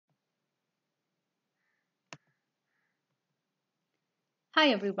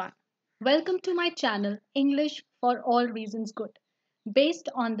Hi everyone. Welcome to my channel English for All Reasons Good, based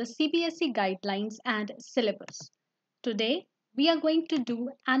on the CBSE guidelines and syllabus. Today we are going to do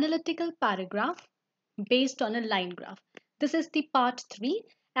analytical paragraph based on a line graph. This is the part 3,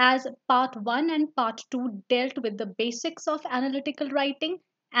 as part 1 and part 2 dealt with the basics of analytical writing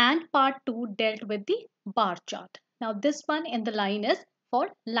and part 2 dealt with the bar chart. Now this one in the line is for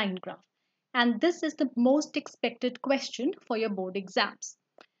line graph, and this is the most expected question for your board exams.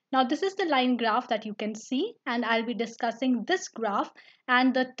 Now this is the line graph that you can see, and I'll be discussing this graph,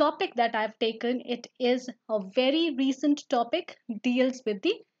 and the topic that I've taken, it is a very recent topic, deals with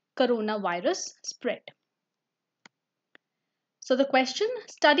the coronavirus spread. So the question,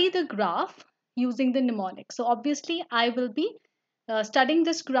 study the graph using the mnemonic. So obviously I will be studying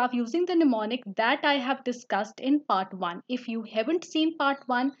this graph using the mnemonic that I have discussed in part 1. If you haven't seen part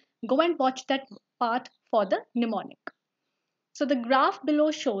 1, go and watch that part for the mnemonic. So the graph below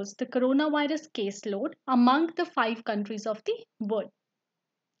shows the coronavirus caseload among the 5 countries of the world.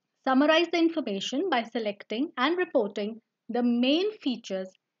 Summarize the information by selecting and reporting the main features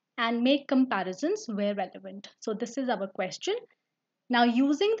and make comparisons where relevant. So this is our question. Now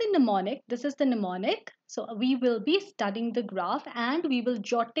using the mnemonic, this is the mnemonic. So we will be studying the graph and we will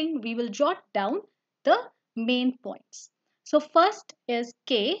jot down the main points. So first is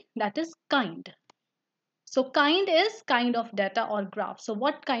K, that is kind. So kind is kind of data or graph. So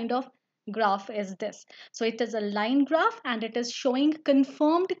what kind of graph is this? So it is a line graph and it is showing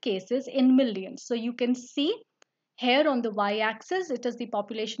confirmed cases in millions. So you can see here on the y-axis, it is the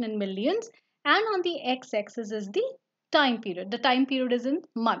population in millions, and on the x-axis is the time period. The time period is in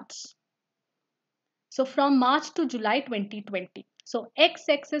months. So from March to July 2020. So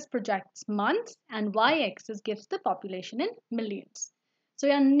x-axis projects months and y-axis gives the population in millions. So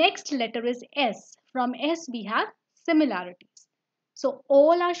your next letter is S. From S we have similarities. So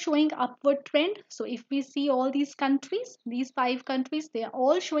all are showing upward trend. So if we see all these countries, these 5 countries, they are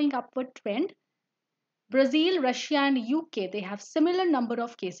all showing upward trend. Brazil, Russia and UK, they have similar number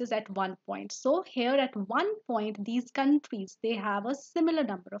of cases at one point. So here at one point, these countries, they have a similar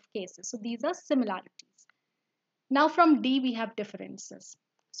number of cases. So these are similarities. Now from D, we have differences.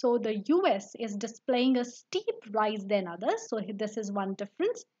 So the US is displaying a steep rise than others. So this is one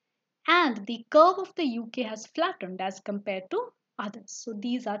difference. And the curve of the UK has flattened as compared to others. So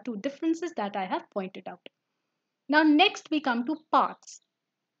these are 2 differences that I have pointed out. Now next we come to parts.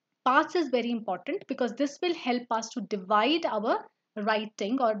 Parts is very important because this will help us to divide our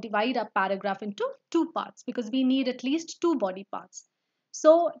writing or divide a paragraph into 2 parts, because we need at least 2 body parts.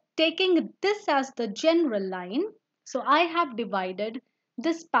 So taking this as the general line, so I have divided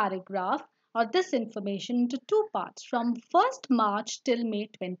this paragraph or this information into 2 parts, from 1st March till May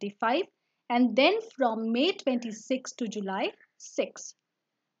 25 and then from May 26 to July 6.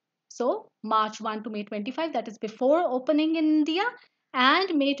 So March 1 to May 25, that is before opening in India,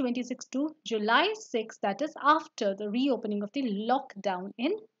 and May 26 to July 6, that is after the reopening of the lockdown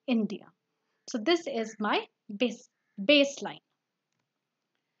in India. So this is my baseline.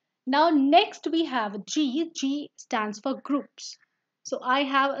 Now next we have G. G stands for groups. So I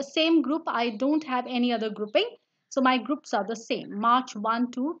have a same group. I don't have any other grouping. So my groups are the same. March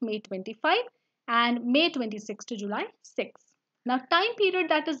 1 to May 25 and May 26 to July 6. Now time period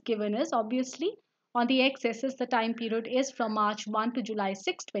that is given is obviously on the x-axis, the time period is from March 1 to July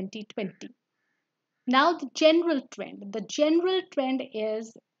 6, 2020. Now the general trend. The general trend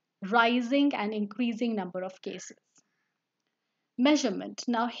is rising and increasing number of cases. Measurement.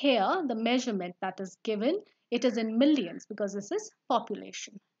 Now here the measurement that is given, it is in millions because this is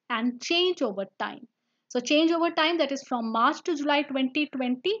population. And change over time. So change over time, that is from March to July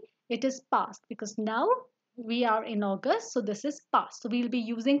 2020, it is past because now we are in August, so this is past. So we will be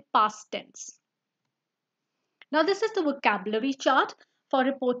using past tense. Now this is the vocabulary chart for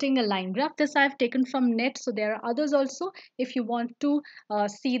reporting a line graph. This I have taken from net, so there are others also. If you want to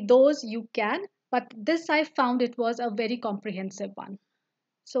see those, you can. But this I found it was a very comprehensive one.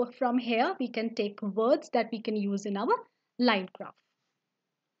 So from here, we can take words that we can use in our line graph.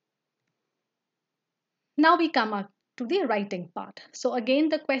 Now we come up to the writing part. So again,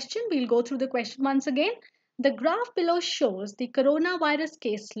 the question, we'll go through the question once again. The graph below shows the coronavirus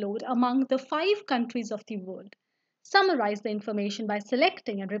caseload among the 5 countries of the world. Summarize the information by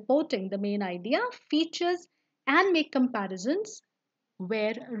selecting and reporting the main idea, features, and make comparisons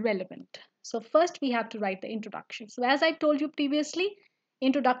where relevant. So first we have to write the introduction. So as I told you previously,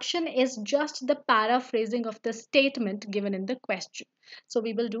 introduction is just the paraphrasing of the statement given in the question. So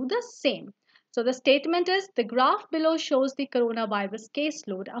we will do the same. So the statement is, the graph below shows the coronavirus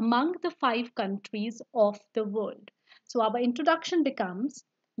caseload among the 5 countries of the world. So our introduction becomes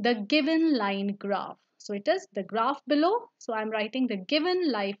the given line graph. So it is the graph below. So I'm writing the given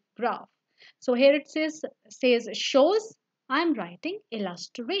life graph. So here it says shows. I'm writing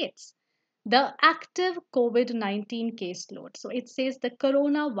illustrates the active COVID-19 caseload. So it says the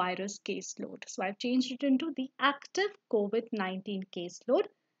coronavirus caseload. So I've changed it into the active COVID-19 caseload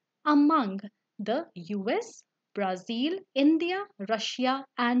among the US, Brazil, India, Russia,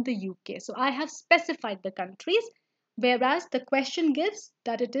 and the UK. So I have specified the countries, whereas the question gives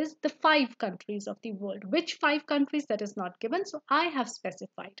that it is the 5 countries of the world. Which 5 countries, that is not given, so I have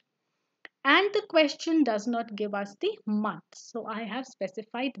specified. And the question does not give us the month, so I have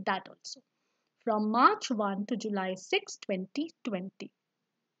specified that also. From March 1 to July 6, 2020.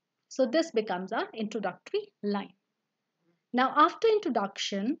 So this becomes our introductory line. Now after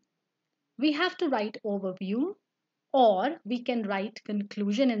introduction, we have to write overview, or we can write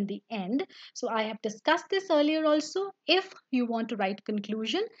conclusion in the end. So I have discussed this earlier also. If you want to write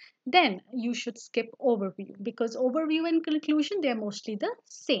conclusion, then you should skip overview, because overview and conclusion, they are mostly the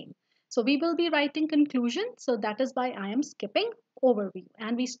same. So we will be writing conclusion. So that is why I am skipping overview,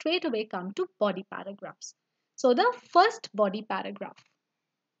 and we straight away come to body paragraphs. So the first body paragraph.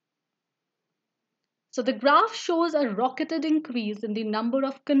 So the graph shows a rocketed increase in the number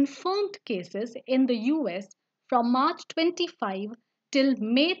of confirmed cases in the US from March 25 till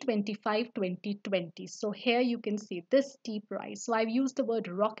May 25, 2020. So here you can see this steep rise. So I've used the word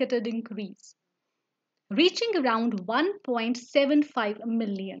rocketed increase, reaching around 1.75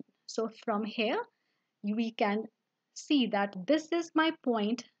 million. So from here, we can see that this is my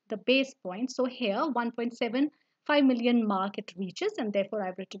point, the base point. So here 1.75 million mark it reaches, and therefore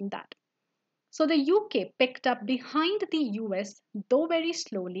I've written that. So the UK picked up behind the US, though very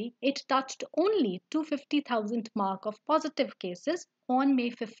slowly. It touched only 250,000 mark of positive cases on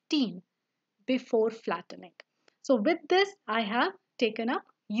May 15 before flattening. So with this, I have taken up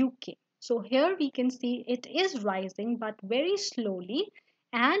UK. So here we can see it is rising, but very slowly.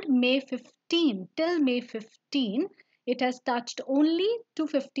 And May 15, till May 15, it has touched only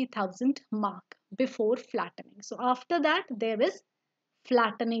 250,000 mark before flattening. So after that, there is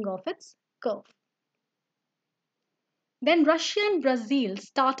flattening of its curve. Then Russia and Brazil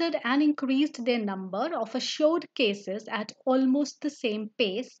started and increased their number of assured cases at almost the same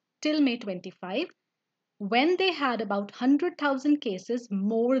pace till May 25, when they had about 100,000 cases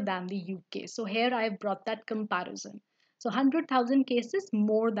more than the UK. So here I have brought that comparison. So 100,000 cases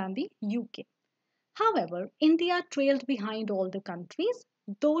more than the UK. However, India trailed behind all the countries,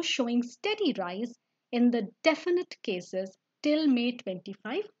 though showing steady rise in the definite cases till May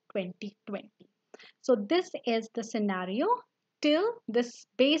 25, 2020. So this is the scenario till this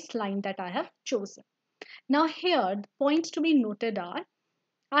baseline that I have chosen. Now here, the points to be noted are,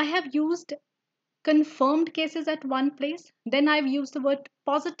 I have used confirmed cases at one place, then I've used the word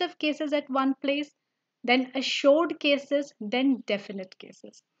positive cases at one place, then assured cases, then definite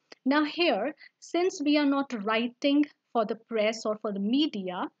cases. Now here, since we are not writing for the press or for the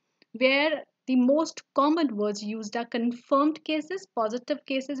media, where the most common words used are confirmed cases, positive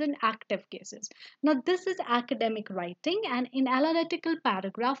cases, and active cases. Now this is academic writing, and in analytical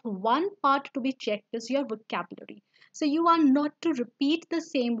paragraph, one part to be checked is your vocabulary. So you are not to repeat the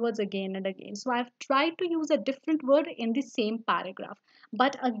same words again and again. So I've tried to use a different word in the same paragraph.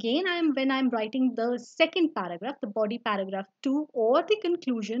 But again, when I'm writing the second paragraph, the body paragraph 2 or the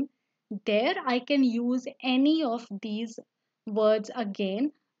conclusion, there I can use any of these words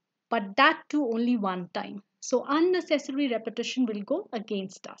again, but that too only one time. So unnecessary repetition will go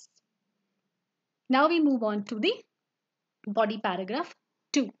against us. Now we move on to the body paragraph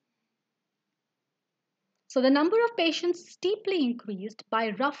 2. So the number of patients steeply increased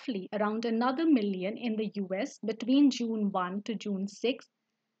by roughly around another million in the US between June 1 to June 6,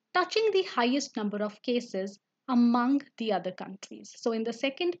 touching the highest number of cases among the other countries. So in the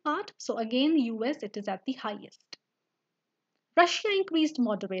second part, so again US, it is at the highest. Russia increased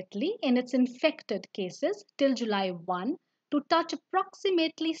moderately in its infected cases till July 1 to touch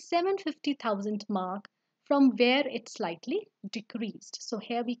approximately 750,000 mark, from where it slightly decreased. So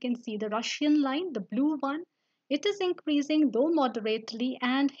here we can see the Russian line, the blue one. It is increasing though moderately,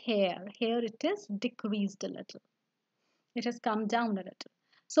 and here it is decreased a little. It has come down a little.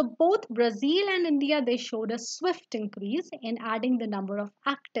 So both Brazil and India, they showed a swift increase in adding the number of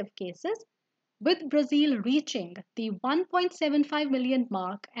active cases, with Brazil reaching the 1.75 million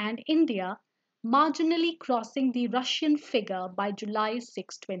mark and India marginally crossing the Russian figure by July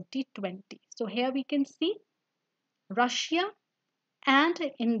 6, 2020. So here we can see Russia and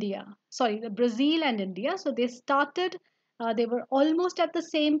India, sorry, Brazil and India. So they started, they were almost at the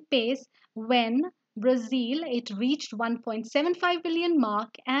same pace when Brazil, it reached 1.75 billion mark,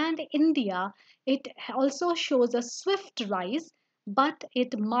 and India, it also shows a swift rise, but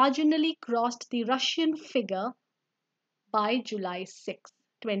it marginally crossed the Russian figure by July 6,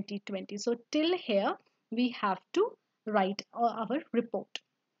 2020. So till here, we have to write our report.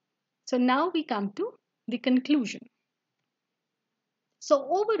 So now we come to the conclusion. So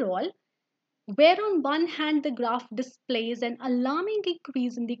overall, where on one hand the graph displays an alarming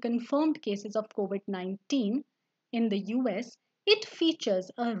increase in the confirmed cases of COVID-19 in the US, it features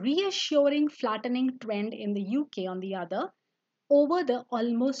a reassuring flattening trend in the UK on the other over the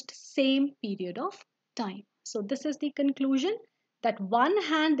almost same period of time. So this is the conclusion, that one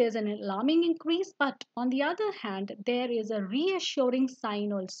hand there's an alarming increase, but on the other hand there is a reassuring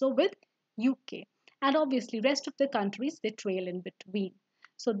sign also with UK, and obviously rest of the countries they trail in between.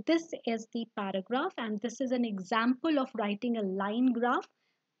 So this is the paragraph, and this is an example of writing a line graph,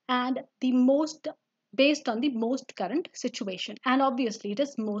 and the most based on the most current situation, and obviously it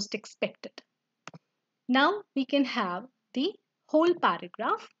is most expected. Now we can have the whole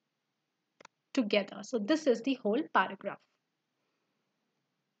paragraph together. So this is the whole paragraph.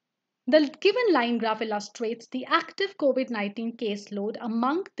 The given line graph illustrates the active COVID-19 caseload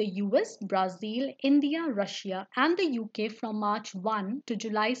among the US, Brazil, India, Russia, and the UK from March 1 to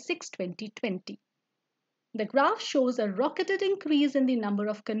July 6, 2020. The graph shows a rocketed increase in the number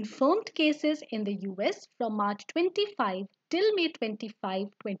of confirmed cases in the US from March 25 till May 25,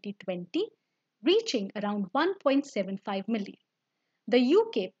 2020, reaching around 1.75 million. The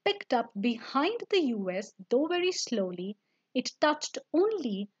UK picked up behind the US, though very slowly. It touched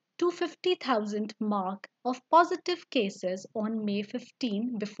only 250,000 mark of positive cases on May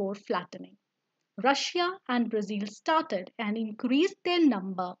 15 before flattening. Russia and Brazil started and increased their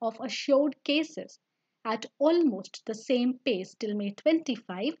number of assured cases at almost the same pace till May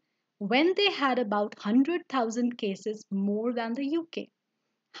 25, when they had about 100,000 cases more than the UK.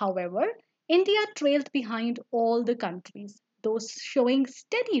 However, India trailed behind all the countries, those showing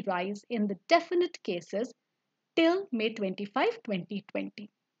steady rise in the definite cases till May 25,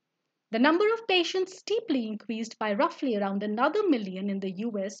 2020. The number of patients steeply increased by roughly around another million in the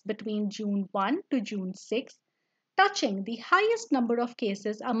US between June 1 to June 6, touching the highest number of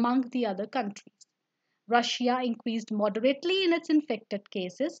cases among the other countries. Russia increased moderately in its infected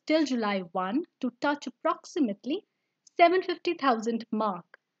cases till July 1 to touch approximately 750,000 mark,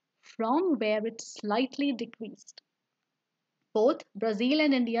 from where it slightly decreased. Both Brazil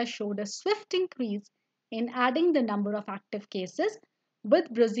and India showed a swift increase in adding the number of active cases,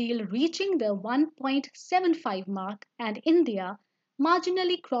 with Brazil reaching the 1.75 mark and India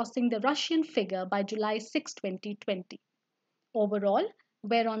marginally crossing the Russian figure by July 6, 2020. Overall,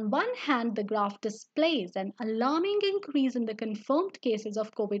 where on one hand the graph displays an alarming increase in the confirmed cases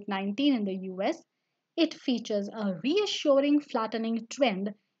of COVID-19 in the US, it features a reassuring flattening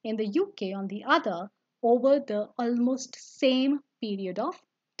trend in the UK on the other over the almost same period of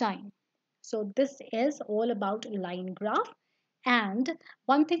time. So this is all about line graph. And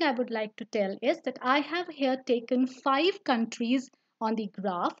one thing I would like to tell is that I have here taken 5 countries on the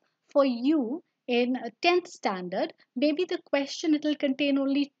graph for you in 10th standard. Maybe the question, it will contain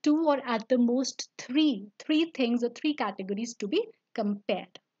only 2 or at the most 3 things or 3 categories to be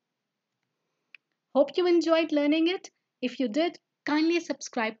compared. Hope you enjoyed learning it. If you did, kindly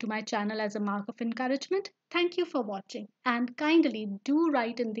subscribe to my channel as a mark of encouragement. Thank you for watching, and kindly do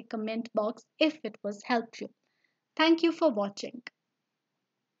write in the comment box if it was helpful. Thank you for watching.